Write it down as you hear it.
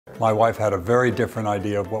My wife had a very different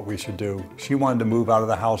idea of what we should do. She wanted to move out of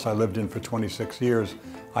the house I lived in for 26 years.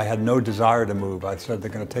 I had no desire to move. I said,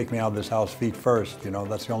 they're going to take me out of this house feet first. You know,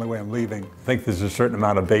 that's the only way I'm leaving. I think there's a certain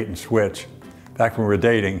amount of bait and switch. Back when we were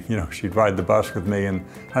dating, you know, she'd ride the bus with me and,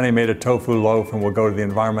 honey, made a tofu loaf and we'll go to the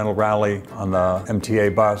environmental rally on the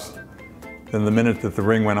MTA bus. Then the minute that the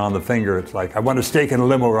ring went on the finger, it's like, I want a steak and a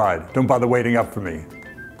limo ride. Don't bother waiting up for me.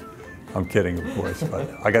 I'm kidding, of course, but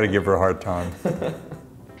I got to give her a hard time.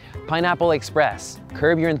 Pineapple Express,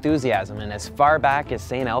 Curb Your Enthusiasm, and as far back as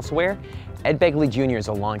St. Elsewhere, Ed Begley Jr. is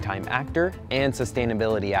a longtime actor and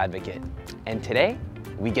sustainability advocate. And today,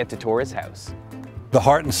 we get to tour his house. The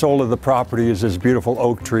heart and soul of the property is this beautiful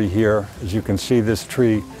oak tree here. As you can see, this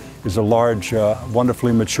tree is a large,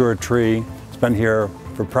 wonderfully mature tree. It's been here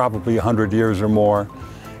for probably 100 years or more.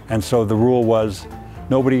 And so the rule was,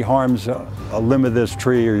 nobody harms a limb of this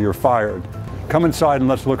tree or you're fired. Come inside and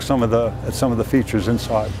let's look at some of the features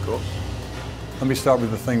inside. Cool. Let me start with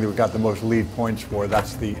the thing that we got the most lead points for.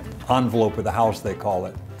 That's the envelope of the house, they call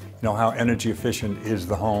it. You know, how energy efficient is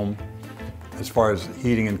the home as far as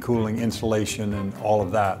heating and cooling, insulation, and all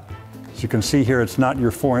of that. As you can see here, it's not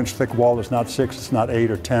your 4-inch thick wall. It's not 6, it's not 8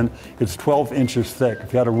 or 10. It's 12 inches thick.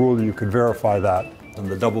 If you had a ruler, you could verify that. And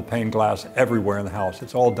the double pane glass everywhere in the house.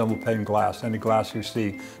 It's all double pane glass. Any glass you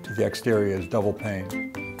see to the exterior is double pane.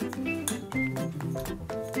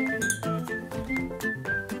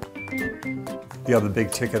 The other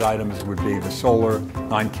big ticket items would be the solar,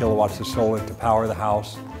 9 kilowatts of solar to power the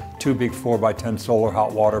house, 2 big 4x10 solar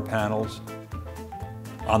hot water panels.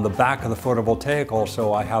 On the back of the photovoltaic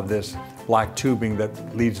also, I have this black tubing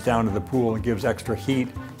that leads down to the pool and gives extra heat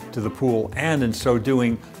to the pool, and in so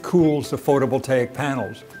doing, cools the photovoltaic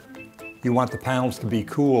panels. You want the panels to be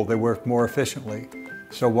cool, they work more efficiently.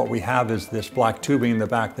 So what we have is this black tubing in the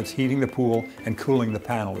back that's heating the pool and cooling the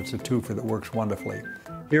panel. It's a twofer that works wonderfully.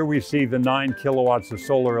 Here we see the 9 kilowatts of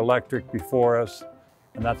solar electric before us,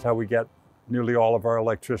 and that's how we get nearly all of our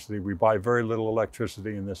electricity. We buy very little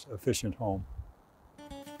electricity in this efficient home.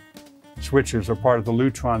 Switches are part of the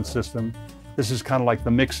Lutron system. This is kind of like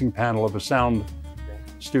the mixing panel of a sound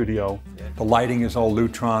studio. The lighting is all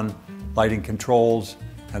Lutron lighting controls,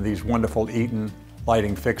 and these wonderful Eaton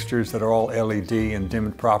lighting fixtures that are all LED and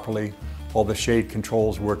dimmed properly. All the shade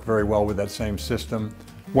controls work very well with that same system.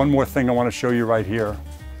 One more thing I want to show you right here.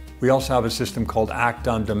 We also have a system called Act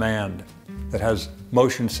on Demand that has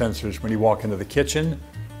motion sensors. When you walk into the kitchen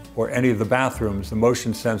or any of the bathrooms, the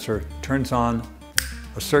motion sensor turns on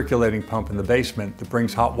a circulating pump in the basement that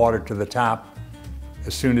brings hot water to the tap.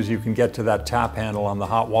 As soon as you can get to that tap handle on the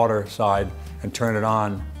hot water side and turn it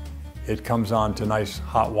on, it comes on to nice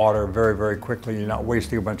hot water very, very quickly. You're not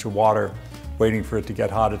wasting a bunch of water waiting for it to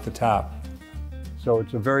get hot at the tap. So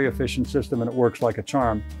it's a very efficient system and it works like a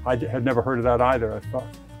charm. I had never heard of that either. I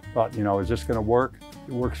thought, you know, is this going to work?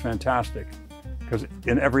 It works fantastic. Because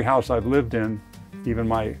in every house I've lived in, even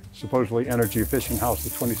my supposedly energy efficient house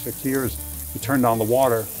of 26 years, you turned on the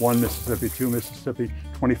water, 1 Mississippi, 2 Mississippi,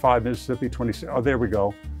 25 Mississippi, 26, oh there we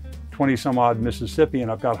go, 20 some odd Mississippi,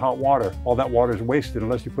 and I've got hot water. All that water is wasted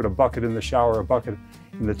unless you put a bucket in the shower, a bucket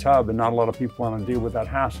in the tub, and not a lot of people want to deal with that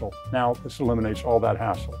hassle. Now this eliminates all that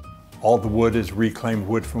hassle. All the wood is reclaimed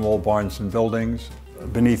wood from old barns and buildings.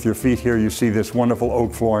 Beneath your feet here you see this wonderful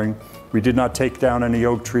oak flooring. We did not take down any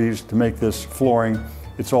oak trees to make this flooring.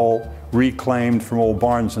 It's all reclaimed from old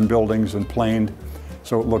barns and buildings and planed.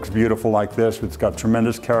 So it looks beautiful like this. It's got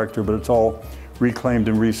tremendous character, but it's all reclaimed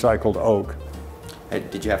and recycled oak.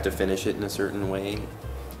 Did you have to finish it in a certain way?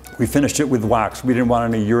 We finished it with wax. We didn't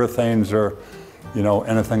want any urethanes or, you know,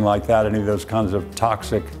 anything like that, any of those kinds of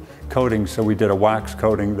toxic coatings. So we did a wax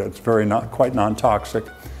coating that's quite non-toxic.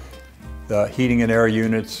 The heating and air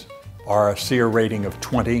units are a SEER rating of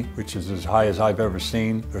 20, which is as high as I've ever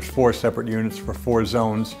seen. There's 4 separate units for 4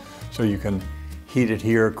 zones, so you can heat it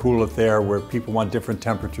here, cool it there, where people want different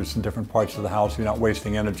temperatures in different parts of the house. You're not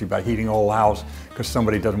wasting energy by heating a whole house because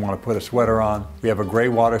somebody doesn't want to put a sweater on. We have a gray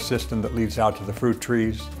water system that leads out to the fruit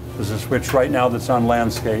trees. There's a switch right now that's on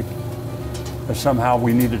landscape. If somehow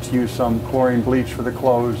we needed to use some chlorine bleach for the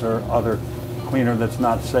clothes or other cleaner that's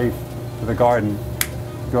not safe for the garden,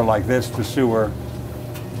 go like this to sewer,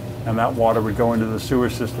 and that water would go into the sewer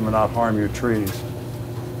system and not harm your trees.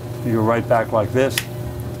 You go right back like this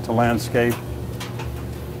to landscape,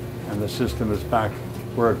 and the system is back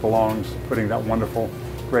where it belongs, putting that wonderful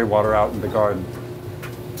gray water out in the garden.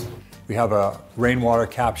 We have a rainwater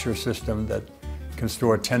capture system that can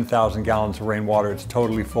store 10,000 gallons of rainwater. It's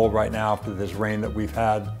totally full right now after this rain that we've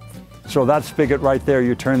had. So that spigot right there,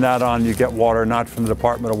 you turn that on, you get water not from the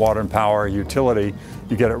Department of Water and Power utility,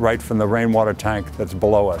 you get it right from the rainwater tank that's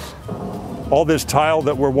below us. All this tile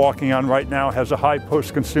that we're walking on right now has a high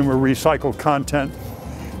post-consumer recycled content,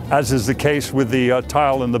 as is the case with the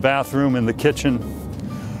tile in the bathroom, in the kitchen.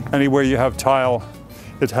 Anywhere you have tile,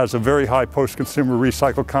 it has a very high post-consumer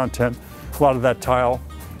recycled content. A lot of that tile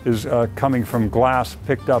is coming from glass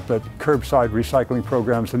picked up at curbside recycling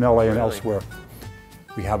programs in LA and elsewhere.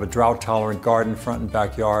 We have a drought-tolerant garden, front and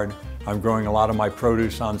backyard. I'm growing a lot of my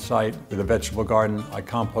produce on site with a vegetable garden. I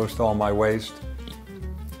compost all my waste.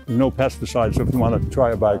 No pesticides, so if you want to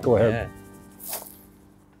try a bite, go ahead. Yeah.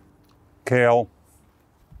 Kale.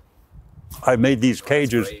 I made these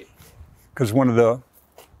cages because one of the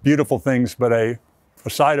beautiful things, but a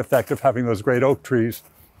side effect of having those great oak trees,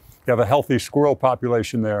 you have a healthy squirrel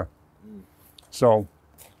population there. So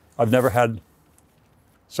I've never had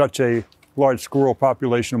such a large squirrel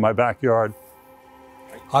population in my backyard.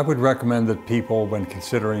 I would recommend that people, when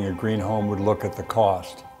considering a green home, would look at the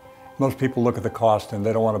cost. Most people look at the cost and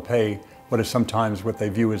they don't want to pay what is sometimes what they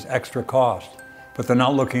view as extra cost, but they're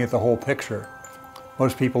not looking at the whole picture.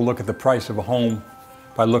 Most people look at the price of a home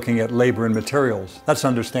by looking at labor and materials. That's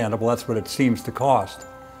understandable, that's what it seems to cost.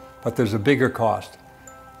 But there's a bigger cost.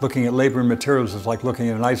 Looking at labor and materials is like looking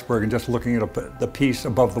at an iceberg and just looking at the piece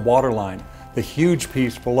above the waterline. The huge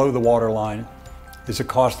piece below the waterline is the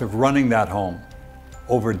cost of running that home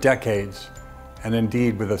over decades, and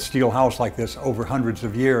indeed with a steel house like this over hundreds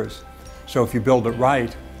of years. So if you build it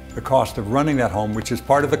right, the cost of running that home, which is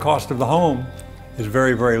part of the cost of the home, is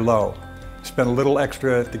very, very low. Spend a little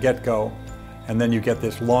extra at the get-go, and then you get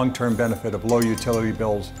this long-term benefit of low utility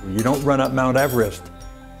bills. You don't run up Mount Everest.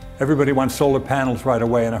 Everybody wants solar panels right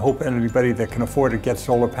away, and I hope anybody that can afford it gets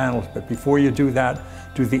solar panels. But before you do that,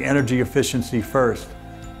 do the energy efficiency first.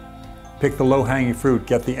 Pick the low-hanging fruit,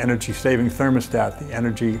 get the energy-saving thermostat, the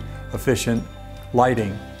energy-efficient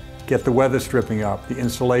lighting, get the weather stripping up, the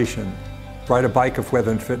insulation, ride a bike if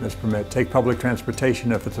weather and fitness permit, take public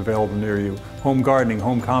transportation if it's available near you, home gardening,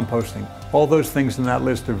 home composting. All those things in that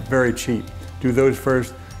list are very cheap. Do those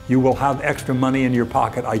first. You will have extra money in your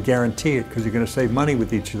pocket, I guarantee it, because you're going to save money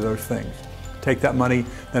with each of those things. Take that money,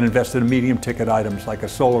 then invest in medium ticket items like a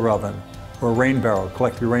solar oven or a rain barrel,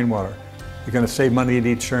 collect your rainwater. You're going to save money at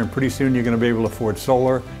each turn. Pretty soon you're going to be able to afford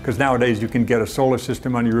solar, because nowadays you can get a solar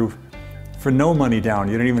system on your roof for no money down.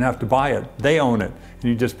 You don't even have to buy it. They own it. And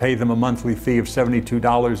you just pay them a monthly fee of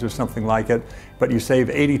 $72 or something like it, but you save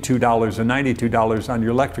 $82 or $92 on your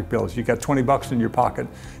electric bills. You got 20 bucks in your pocket.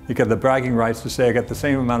 You get the bragging rights to say, I got the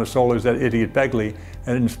same amount of solar as that idiot Begley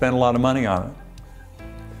and didn't spend a lot of money on it.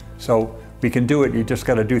 So we can do it. You just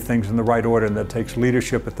got to do things in the right order, and that takes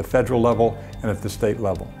leadership at the federal level and at the state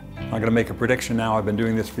level. I'm going to make a prediction now. I've been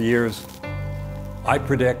doing this for years. I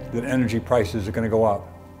predict that energy prices are going to go up.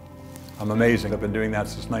 I'm amazing. I've been doing that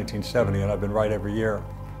since 1970, and I've been right every year.